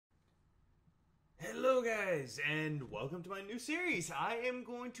Hello guys, and welcome to my new series. I am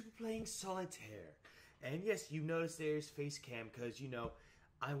going to be playing Solitaire. And yes, you notice there's face cam because,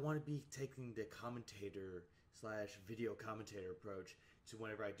 I want to be taking the commentator slash video commentator approach to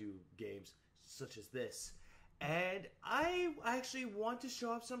whenever I do games such as this. And I actually want to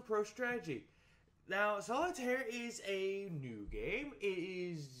show off some pro strategy. Now, Solitaire is a new game. It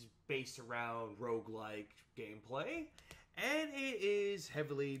is based around roguelike gameplay. And it is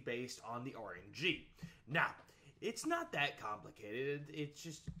heavily based on the RNG. Now, it's not that complicated. It's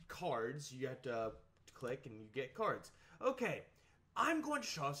just cards. You have to click and you get cards. Okay, I'm going to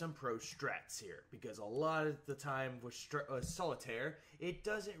show off some pro strats here. Because a lot of the time with Solitaire, it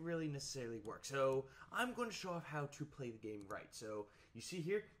doesn't really necessarily work. So, I'm going to show off how to play the game right. So, you see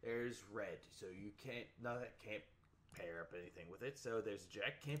here, there's red. So, you can't pair up anything with it. So, there's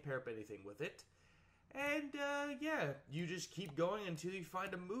jack, can't pair up anything with it. And, yeah, you just keep going until you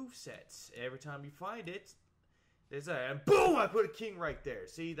find a move set. Every time you find it, there's a, and boom, I put a king right there.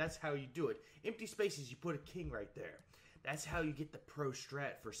 See, that's how you do it. Empty spaces, you put a king right there. That's how you get the pro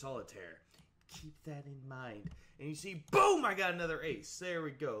strat for Solitaire. Keep that in mind. And you see, boom, I got another ace. There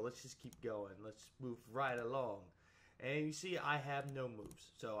we go. Let's just keep going. Let's move right along. And you see, I have no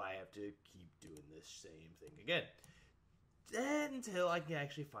moves. So I have to keep doing this same thing again. Until I can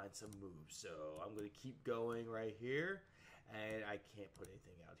actually find some moves. So I'm going to keep going right here. And I can't put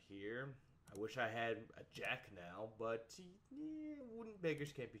anything out here. I wish I had a jack now, but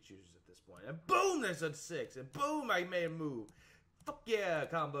beggars can't be choosers at this point. And boom, there's a 6. And boom, I made a move. Fuck yeah,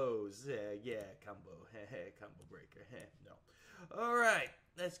 combos. Yeah, combo. Combo breaker. No. Alright,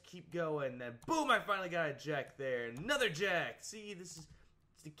 let's keep going. And boom, I finally got a jack there. Another jack. See, this is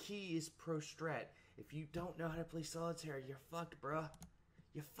the key is pro strat. If you don't know how to play Solitaire, you're fucked, bruh.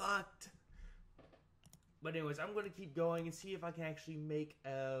 You're fucked. But anyways, I'm going to keep going and see if I can actually make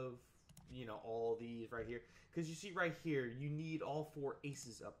all these right here. Because you see right here, you need all 4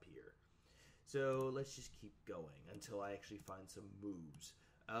 aces up here. So let's just keep going until I actually find some moves.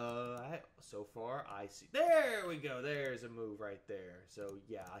 So far, I see. There we go. There's a move right there. So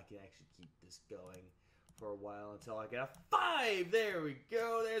yeah, I can actually keep this going for a while until I get a 5. There we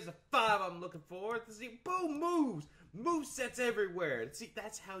go. There's a 5 I'm looking for. See, boom, moves. Move sets everywhere. See,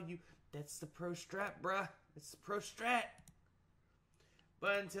 that's the pro strat, bruh. It's the pro strat.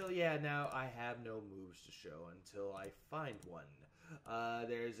 But until, now I have no moves to show until I find one.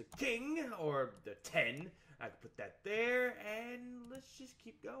 There's a king, or the 10. I can put that there, and let's just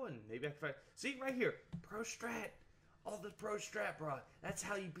keep going. Maybe I can find, see, right here, pro strat. All the pro strat, bro. That's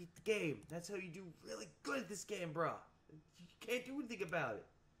how you beat the game. That's how you do really good at this game, bro. You can't do anything about it.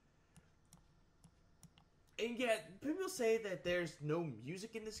 And yet, people say that there's no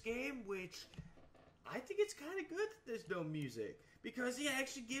music in this game, which I think it's kind of good that there's no music. Because it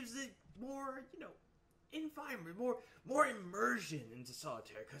actually gives it more, environment, more immersion into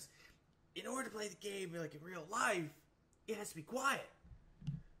Solitaire. Because in order to play the game like in real life, it has to be quiet.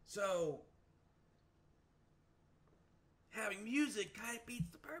 So having music kind of beats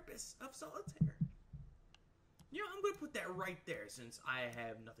the purpose of Solitaire. I'm going to put that right there since I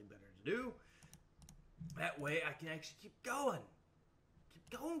have nothing better to do. That way I can actually keep going.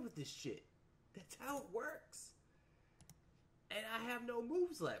 Keep going with this shit. That's how it works. And I have no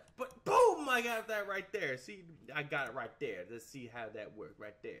moves left. But boom, I got that right there. See, I got it right there. Let's see how that worked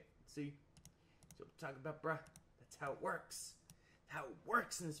right there. See? So what I'm talking about, bruh. That's how it works. How it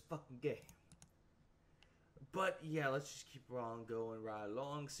works in this fucking game. But yeah, let's just keep on going right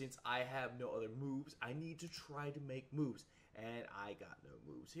along. Since I have no other moves, I need to try to make moves. And I got no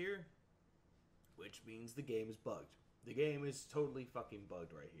moves here. Which means the game is bugged. The game is totally fucking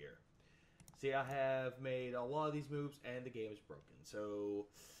bugged right here. See, I have made a lot of these moves and the game is broken. So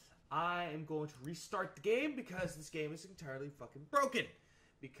I am going to restart the game because this game is entirely fucking broken.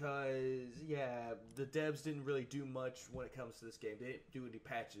 Because, yeah, the devs didn't really do much when it comes to this game. They didn't do any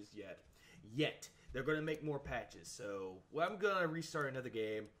patches yet. They're going to make more patches. So, I'm going to restart another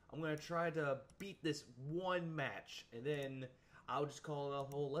game. I'm going to try to beat this one match. And then I'll just call it a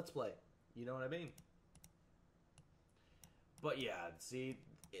whole Let's Play. You know what I mean? But yeah, see,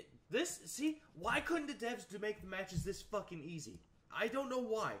 why couldn't the devs make the matches this fucking easy? I don't know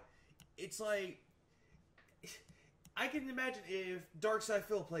why. It's like, I can imagine if Darkside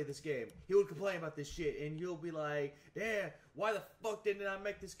Phil played this game, he would complain about this shit, and he'll be like, damn, why the fuck didn't I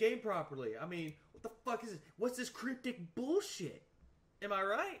make this game properly? I mean, what the fuck is this? What's this cryptic bullshit? Am I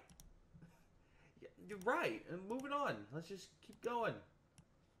right? Yeah, you're right, and moving on. Let's just keep going.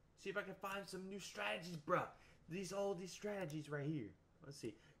 See if I can find some new strategies, bruh. All these strategies right here. Let's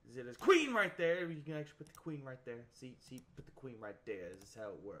see. There's queen right there. You can actually put the queen right there. See, put the queen right there. This is how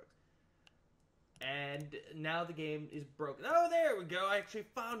it works. And now the game is broken. Oh, there we go. I actually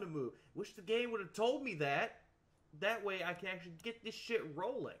found a move. Wish the game would have told me that. That way I can actually get this shit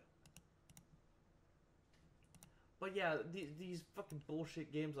rolling. But yeah, these fucking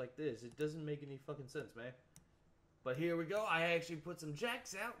bullshit games like this, it doesn't make any fucking sense, man. But here we go. I actually put some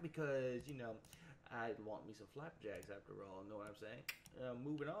jacks out because, you know, I want me some flapjacks after all. Know what I'm saying?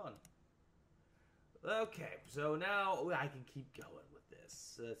 Moving on. Okay, so now I can keep going with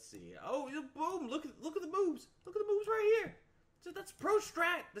this. Let's see. Oh, boom! Look at the moves. Look at the moves right here. So that's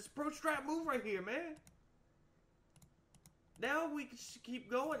Pro-Strat. That's Pro-Strat move right here, man. Now we can just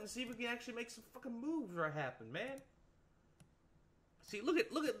keep going and see if we can actually make some fucking moves right happen, man. See, look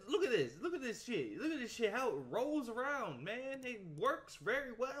at this. Look at this shit. Look at this shit, how it rolls around, man. It works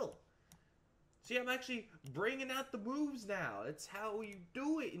very well. See, I'm actually bringing out the moves now. It's how you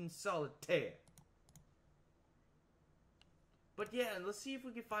do it in Solitaire. But yeah, let's see if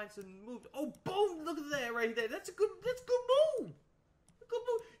we can find some moves. Oh, boom! Look at that right there. That's a good move. A good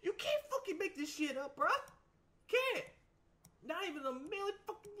move. You can't fucking make this shit up, bro. Can't. Not even a million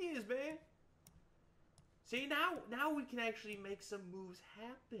fucking years, man. See, now we can actually make some moves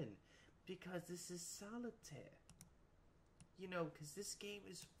happen. Because this is Solitaire. You know, because this game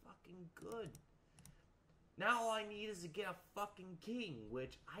is fucking good. Now all I need is to get a fucking king.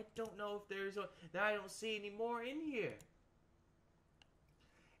 Which I don't know if there's a... that I don't see any more in here.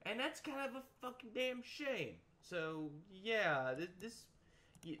 And that's kind of a fucking damn shame. So, yeah,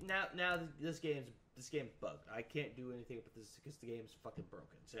 now this game's bugged. I can't do anything with this because the game's fucking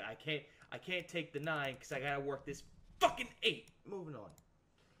broken. So I can't take the 9 because I gotta work this fucking 8. Moving on.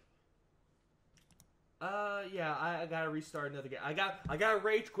 Yeah, I gotta restart another game. I gotta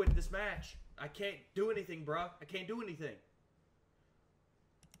rage quit this match. I can't do anything, bro. I can't do anything.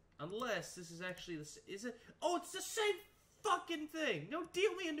 Unless this is actually is it? Oh, it's the same fucking thing. No,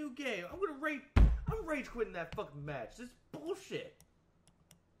 deal me a new game. I'm rage quitting that fucking match. This is bullshit.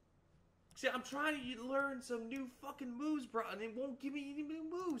 See, I'm trying to learn some new fucking moves, bro, and it won't give me any new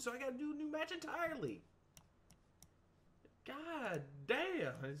moves, so I gotta do a new match entirely. God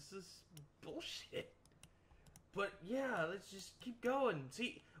damn, it's just bullshit. But yeah, let's just keep going.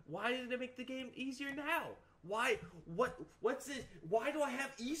 See, why did they make the game easier now? Why? What's this? Why do I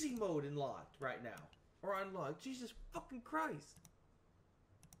have easy mode unlocked right now? Or unlocked? Jesus fucking Christ.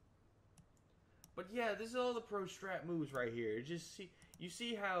 But yeah, this is all the Pro-Strat moves right here. Just see, you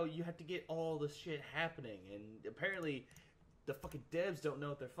see how you have to get all this shit happening, and apparently the fucking devs don't know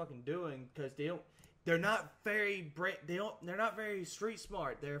what they're fucking doing because they're not very they're not very street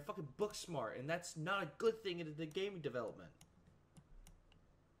smart. They're fucking book smart, and that's not a good thing in the gaming development.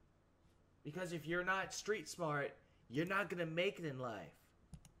 Because if you're not street smart, you're not gonna make it in life.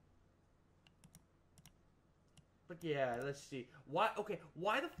 But yeah, let's see. Why? Okay,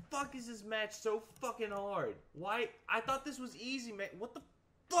 why the fuck is this match so fucking hard? Why? I thought this was easy, man. What the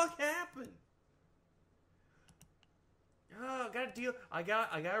fuck happened? Oh, I gotta deal. I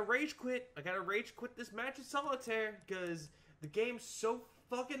gotta rage quit. I gotta rage quit this match of Solitaire because the game's so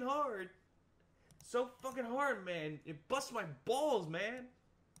fucking hard. So fucking hard, man. It busts my balls, man.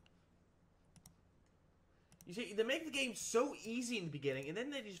 You see, they make the game so easy in the beginning, and then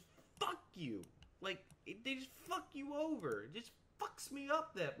they just fuck you. Like, they just fuck you over. It just fucks me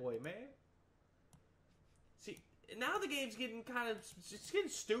up, that boy, man. See, now the game's getting kind of... it's getting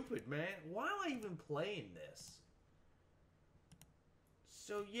stupid, man. Why am I even playing this?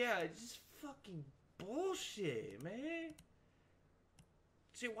 So, yeah, it's just fucking bullshit, man.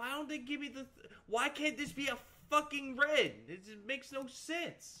 See, why don't they give me the... why can't this be a fucking red? It just makes no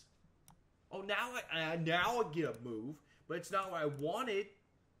sense. Oh, now I get a move, but it's not what I wanted.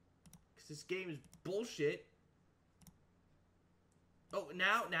 Because this game is bullshit. Oh,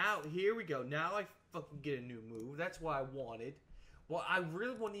 now, here we go. Now I fucking get a new move. That's what I wanted. Well, I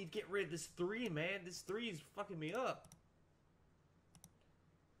really want to get rid of this 3, man. This 3 is fucking me up.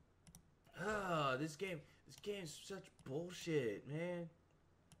 This game's such bullshit, man.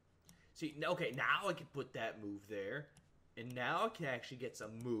 See, okay, now I can put that move there. And now I can actually get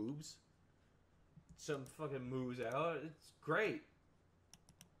some moves. Some fucking moves out. It's great.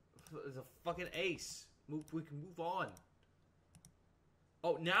 It's a fucking ace. We can move on.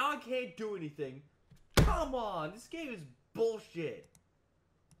 Oh, now I can't do anything. Come on, this game is bullshit.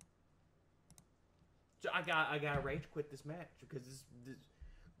 So I gotta rage quit this match because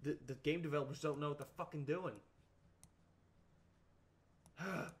the game developers don't know what they're fucking doing.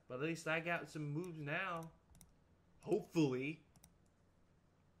 But at least I got some moves now. Hopefully.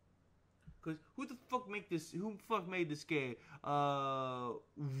 Cause who the fuck made this game?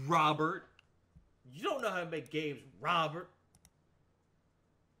 Robert. You don't know how to make games, Robert.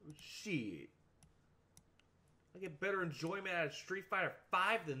 Shit. I get better enjoyment out of Street Fighter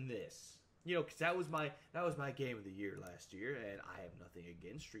V than this. You know, because that was my game of the year last year, and I have nothing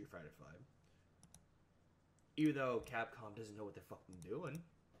against Street Fighter V. Even though Capcom doesn't know what they're fucking doing.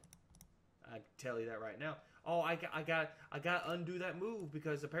 I can tell you that right now. Oh, I got to undo that move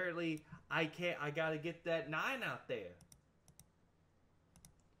because apparently I can't. I got to get that 9 out there.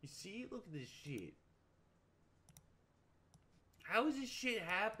 You see? Look at this shit. How is this shit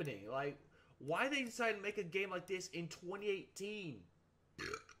happening? Like, why they decided to make a game like this in 2018?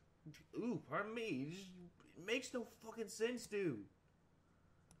 Ooh, pardon me. It makes no fucking sense, dude.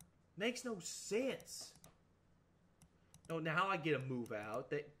 Makes no sense. Oh, now I get a move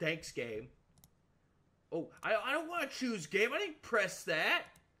out. Thanks, game. Oh, I don't want to choose game. I didn't press that.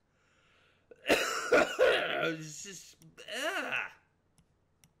 It's just...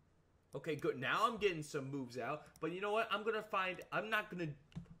 Okay, good. Now I'm getting some moves out. But you know what? I'm not going to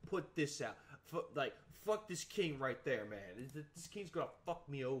put this out. Fuck this king right there, man. This king's going to fuck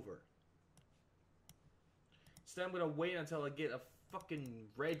me over. Instead, I'm going to wait until I get a fucking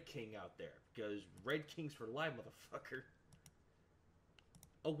red king out there. Because red king's for life, motherfucker.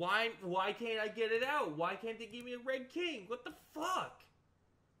 Oh, why can't I get it out? Why can't they give me a red king? What the fuck?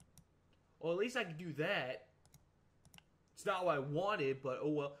 Well, at least I can do that. It's not what I wanted, but oh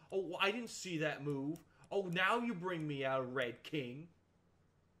well. Oh, I didn't see that move. Oh, now you bring me out a red king.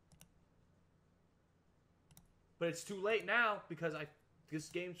 But it's too late now because this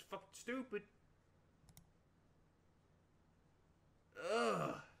game's fucking stupid.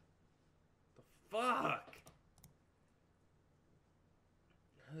 Ugh. The fuck?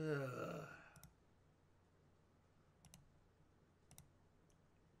 Ugh.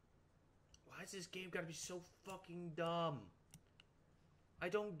 Why is this game gotta be so fucking dumb? I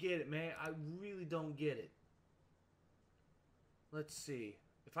don't get it, man. I really don't get it. Let's see.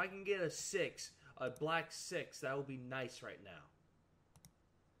 If I can get a 6, a black 6, that would be nice right now.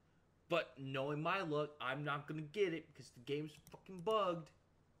 But knowing my luck, I'm not gonna get it because the game's fucking bugged.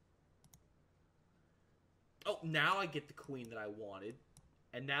 Oh, now I get the queen that I wanted.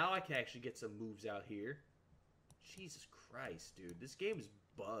 And now I can actually get some moves out here. Jesus Christ, dude. This game is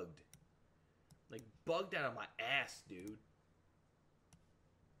bugged. Like, bugged out of my ass, dude.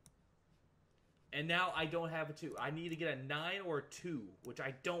 And now I don't have a 2. I need to get a 9 or a 2, which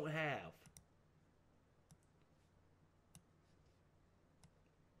I don't have.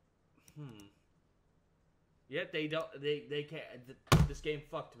 Yep, they don't. They can't. This game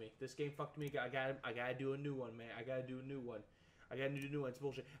fucked me. This game fucked me. I gotta do a new one, man. I gotta do a new one. I gotta do a new one. It's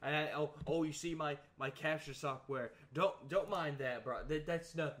bullshit. Oh, you see my capture software. Don't mind that, bro.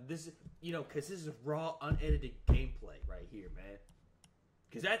 That's nothing. This is, you know, because this is raw, unedited gameplay right here, man.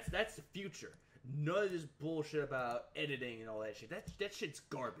 Because that's the future. None of this bullshit about editing and all that shit. That shit's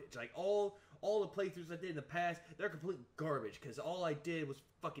garbage. Like all the playthroughs I did in the past, they're complete garbage. Because all I did was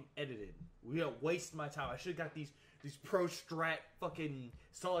fucking edited. We wasted my time. I should have got these Pro-Strat fucking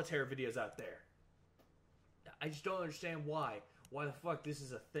Solitaire videos out there. I just don't understand why. Why the fuck this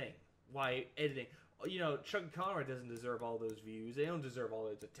is a thing? Why editing? You know, Chuck and Conrad doesn't deserve all those views. They don't deserve all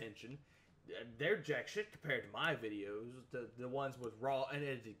those attention. They're jack shit compared to my videos. The ones with raw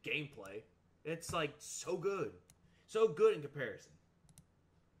unedited gameplay. It's like so good. So good in comparison.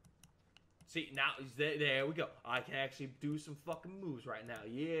 See, now there we go. I can actually do some fucking moves right now.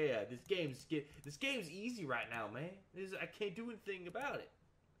 Yeah, this game's easy right now, man. I can't do anything about it.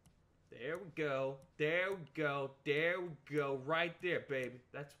 There we go. There we go. There we go. Right there, baby.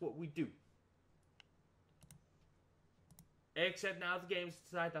 That's what we do. Except now the game's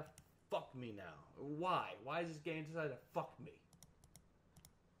decided to fuck me now. Why? Why is this game decided to fuck me?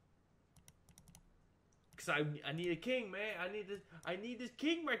 Because I need a king, man. I need this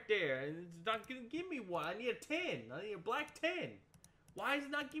king right there. And it's not going to give me one. I need a 10. I need a black 10. Why is it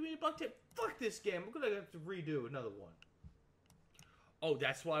not giving me a black 10? Fuck this game. I'm going to have to redo another one. Oh,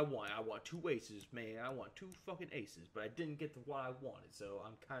 that's what I want. I want 2 aces, man. I want 2 fucking aces. But I didn't get the one I wanted. So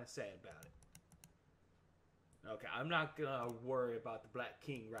I'm kind of sad about it. Okay, I'm not going to worry about the black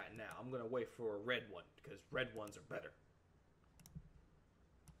king right now. I'm going to wait for a red one. Because red ones are better.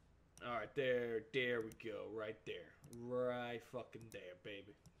 Alright, there we go, right there. Right fucking there,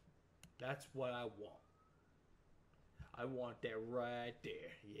 baby. That's what I want. I want that right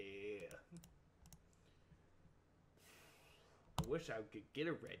there, yeah. I wish I could get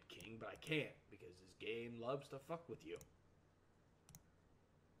a red king, but I can't, because this game loves to fuck with you.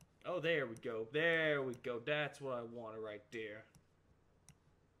 Oh, there we go, that's what I wanted right there.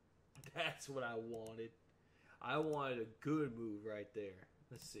 That's what I wanted. I wanted a good move right there.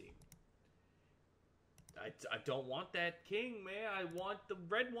 Let's see. I don't want that king, man. I want the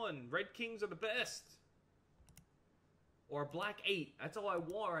red one. Red kings are the best. Or Black 8. That's all I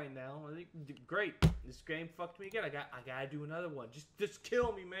want right now. I think, great. This game fucked me again. I gotta do another one. Just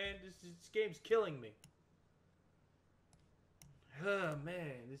kill me, man. This game's killing me. Oh,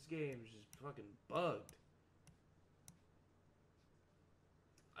 man. This game's just fucking bugged.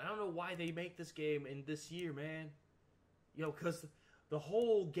 I don't know why they make this game in this year, man. You know, because the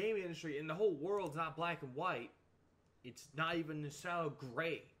whole gaming industry and the whole world's not black and white. It's not even the solid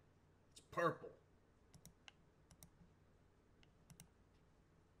gray. It's purple.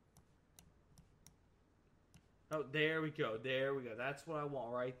 Oh, there we go. There we go. That's what I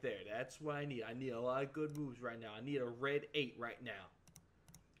want right there. That's what I need. I need a lot of good moves right now. I need a red 8 right now.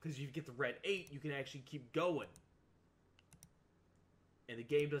 Because if you get the red 8, you can actually keep going. And the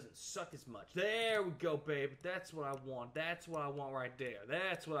game doesn't suck as much. There we go, babe. That's what I want. That's what I want right there.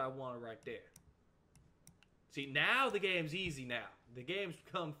 That's what I want right there. See, now the game's easy now. The game's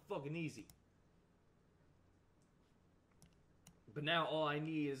become fucking easy. But now all I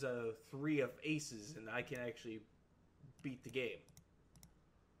need is a 3 of aces, and I can actually beat the game.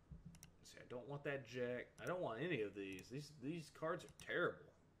 See, I don't want that jack. I don't want any of these. These cards are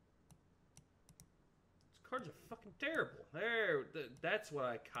terrible. These cards are fucking terrible. That's what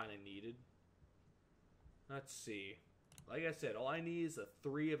I kind of needed. Let's see. Like I said, all I need is a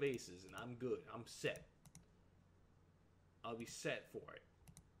 3 of aces, and I'm good. I'm set. I'll be set for it.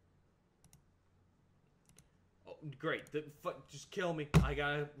 Oh, great. Just kill me. I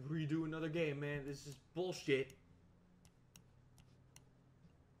gotta redo another game, man. This is bullshit.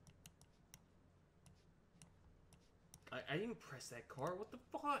 I didn't press that card. What the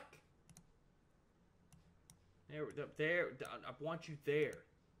fuck? There. I want you there.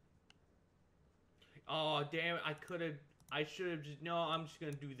 Oh, damn it. I should have just... No, I'm just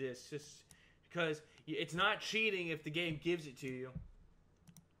gonna do this. Just because it's not cheating if the game gives it to you.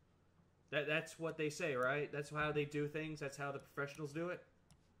 That's what they say, right? That's how they do things. That's how the professionals do it.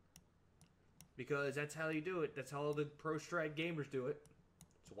 Because that's how you do it. That's how the Pro-Strat gamers do it.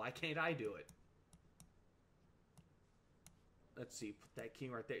 So why can't I do it? Let's see. Put that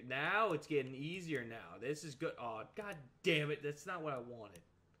king right there. Now it's getting easier now. This is good. Oh, god damn it. That's not what I wanted.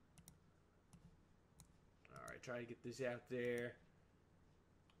 Alright, try to get this out there.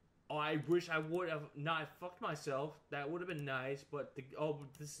 Oh, I wish I would have not fucked myself. That would have been nice, but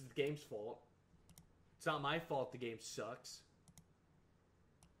this is the game's fault. It's not my fault the game sucks.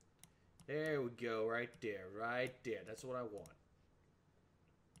 There we go, right there, right there. That's what I want.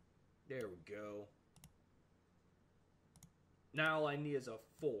 There we go. Now all I need is a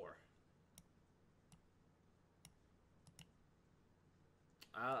 4.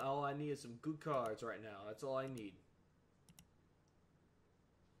 All I need is some good cards right now. That's all I need.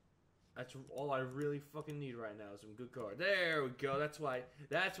 That's all I really fucking need right now. Some good cards. There we go. That's what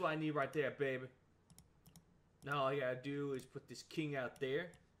I need right there, baby. Now all I gotta do is put this king out there.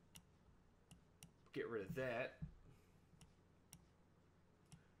 Get rid of that.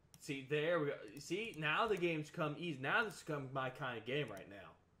 See, there we go. See, now the game's come easy. Now this has become my kind of game right now.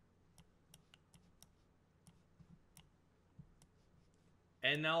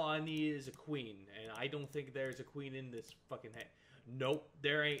 And now all I need is a queen. And I don't think there's a queen in this fucking hand. Nope,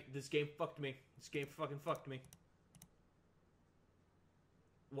 there ain't. This game fucked me. This game fucking fucked me.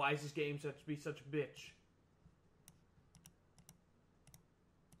 Why is this game such a bitch?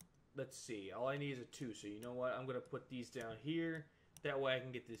 Let's see. All I need is a 2. So you know what? I'm gonna put these down here. That way I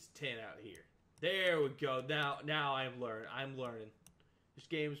can get this 10 out here. There we go. Now I'm learning. This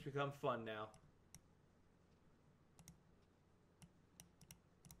game's become fun now.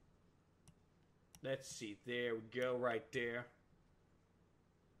 Let's see. There we go. Right there.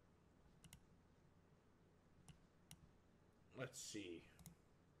 Let's see.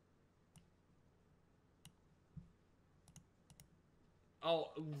 Oh,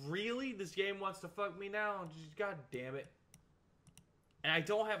 really? This game wants to fuck me now? Just god damn it. And I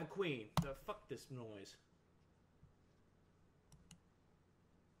don't have a queen. So fuck this noise.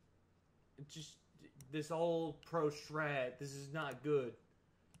 It just this whole Pro-Strat, this is not good.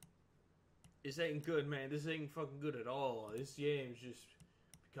 This ain't good, man. This ain't fucking good at all. This game's just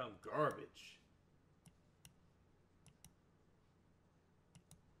become garbage.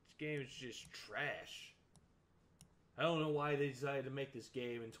 Game is just trash. I don't know why they decided to make this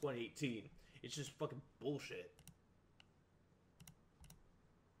game in 2018. It's just fucking bullshit.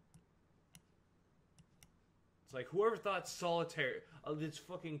 It's like whoever thought Solitaire, this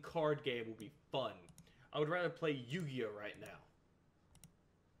fucking card game would be fun. I would rather play Yu-Gi-Oh right now.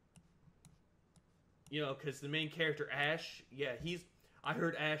 You know, because the main character Ash, yeah, I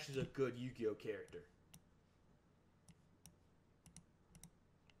heard Ash is a good Yu-Gi-Oh character.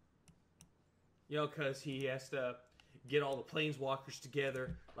 You know, because he has to... get all the planeswalkers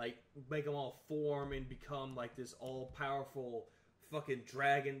together, like make them all form and become like this all-powerful fucking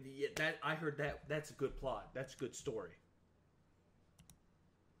dragon. Yeah, that I heard that's a good plot. That's a good story.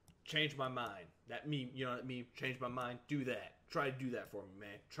 Change my mind. That meme, you know what I mean? Change my mind. Do that. Try to do that for me,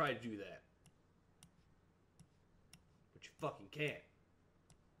 man. Try to do that. But you fucking can't.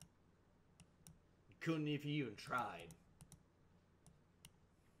 You couldn't if you even tried.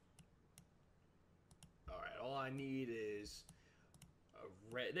 Alright, all I need is a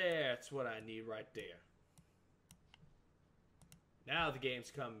red. That's what I need right there. Now the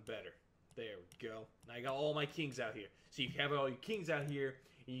game's coming better. There we go. Now I got all my kings out here. So you have all your kings out here,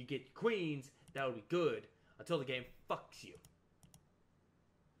 and you get your queens, that would be good. Until the game fucks you.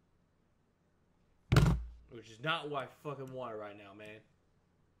 Which is not what I fucking want right now, man.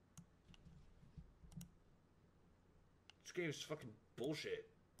 This game is fucking bullshit.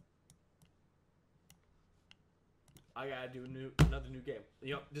 I gotta do another new game.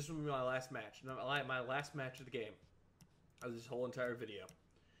 You know, this will be my last match. My last match of the game. Of this whole entire video.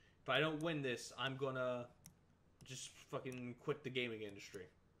 If I don't win this, I'm gonna just fucking quit the gaming industry.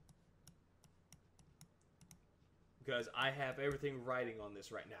 Because I have everything riding on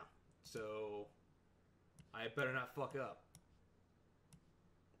this right now. So I better not fuck up.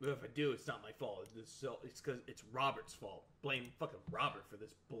 But if I do, it's not my fault. It's because it's Robert's fault. Blame fucking Robert for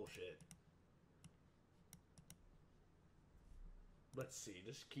this bullshit. Let's see.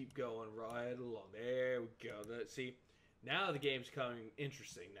 Just keep going right along. There we go. Let's see. Now the game's coming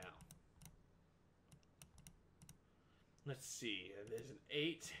interesting now. Let's see. There's an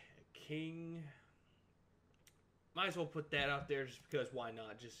 8, a king. Might as well put that out there just because why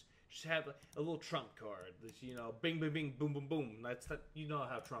not? Just have a little Trump card. This, you know, bing, bing, bing, boom, boom, boom. You know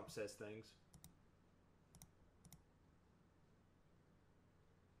how Trump says things.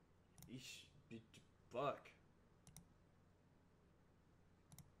 Eesh, fuck.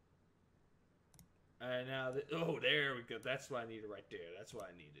 And now, oh, there we go. That's what I needed right there. That's what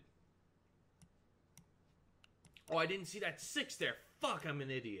I needed. Oh, I didn't see that 6 there. Fuck, I'm an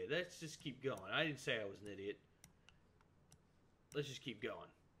idiot. Let's just keep going. I didn't say I was an idiot. Let's just keep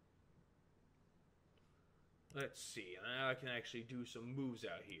going. Let's see. Now I can actually do some moves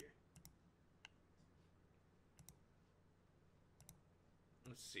out here.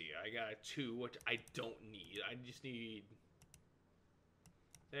 Let's see. I got a 2, which I don't need. I just need...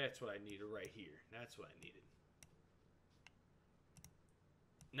 That's what I needed right here. That's what I needed.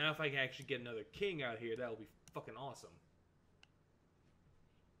 Now if I can actually get another king out here, that'll be fucking awesome.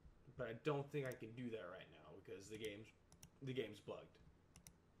 But I don't think I can do that right now because the game's bugged.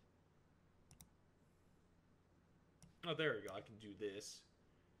 Oh, there we go. I can do this.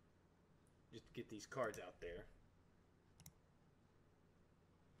 Just to get these cards out there.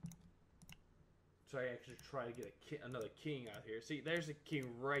 So I actually try to get another king out here. See, there's a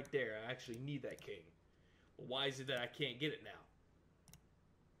king right there. I actually need that king. Well, why is it that I can't get it now?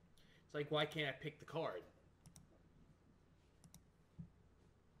 It's like, why can't I pick the card?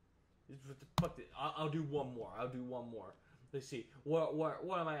 I'll do one more. I'll do one more. Let's see. What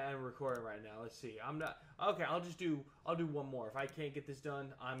am I recording right now? Let's see. I'm not. Okay, I'll do one more. If I can't get this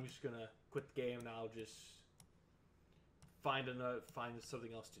done, I'm just gonna quit the game and I'll just find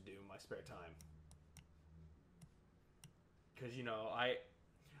something else to do in my spare time. Because, you know,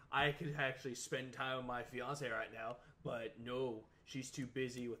 I could actually spend time with my fiance right now, but no, she's too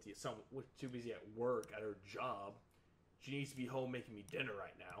busy too busy at work, at her job. She needs to be home making me dinner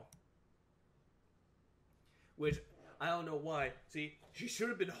right now. Which, I don't know why. See, she should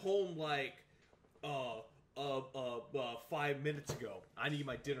have been home like 5 minutes ago. I need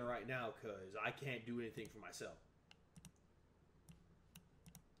my dinner right now because I can't do anything for myself.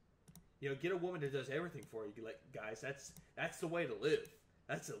 You know, get a woman that does everything for you. Like, guys, that's the way to live.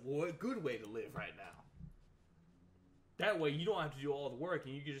 That's a good way to live right now. That way, you don't have to do all the work,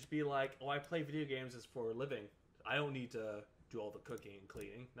 and you can just be like, oh, I play video games as for a living. I don't need to do all the cooking and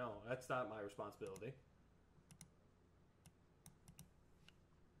cleaning. No, that's not my responsibility.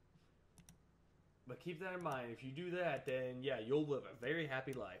 But keep that in mind. If you do that, then, yeah, you'll live a very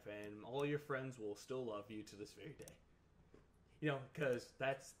happy life, and all your friends will still love you to this very day. You know, because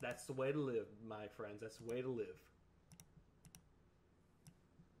that's the way to live, my friends. That's the way to live.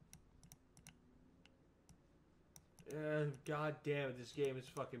 God damn it, this game is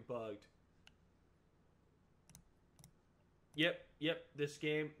fucking bugged. Yep, this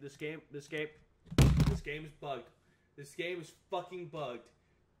game is bugged. This game is fucking bugged.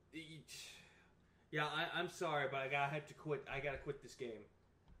 Yeah, I'm sorry, but I have to quit. I gotta quit this game.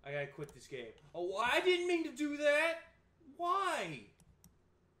 I gotta quit this game. Oh, I didn't mean to do that! Why?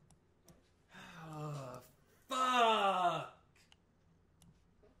 Fuck!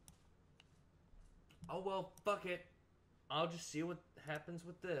 Oh well, fuck it. I'll just see what happens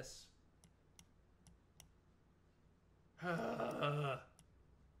with this.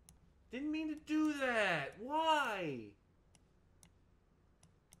 Didn't mean to do that. Why?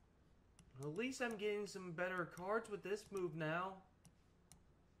 At least I'm getting some better cards with this move now.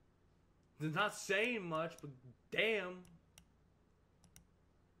 They're not saying much, but damn.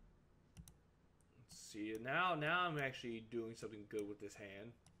 Let's see. Now I'm actually doing something good with this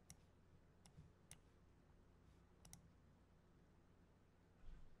hand.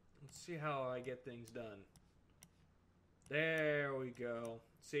 Let's see how I get things done. There we go.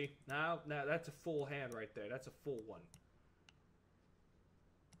 See, now that's a full hand right there. That's a full one.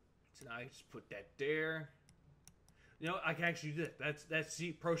 So now I just put that there. You know, I can actually do that. That's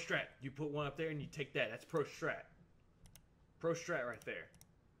see, Pro-Strat. You put one up there and you take that. That's Pro-Strat. Pro-Strat right there.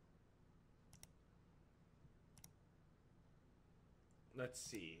 Let's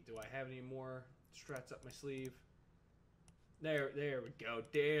see. Do I have any more strats up my sleeve? There we go.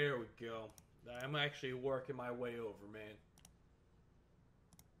 There we go. I'm actually working my way over, man.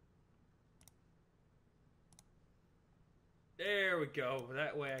 There we go.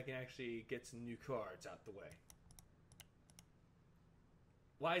 That way I can actually get some new cards out the way.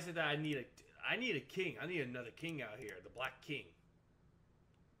 Why is it that I need a king? I need another king out here. The Black King.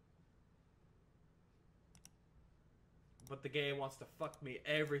 But the game wants to fuck me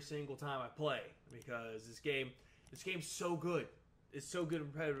every single time I play. Because this game's so good. It's so good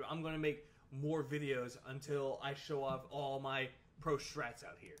and repetitive. I'm going to make more videos until I show off all my Pro-Strats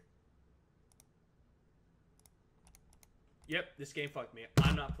out here. Yep, this game fucked me.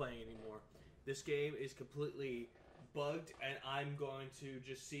 I'm not playing anymore. This game is completely bugged, and I'm going to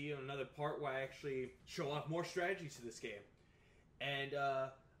just see another part where I actually show off more strategies to this game. And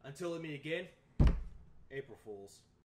until we meet again, April Fools.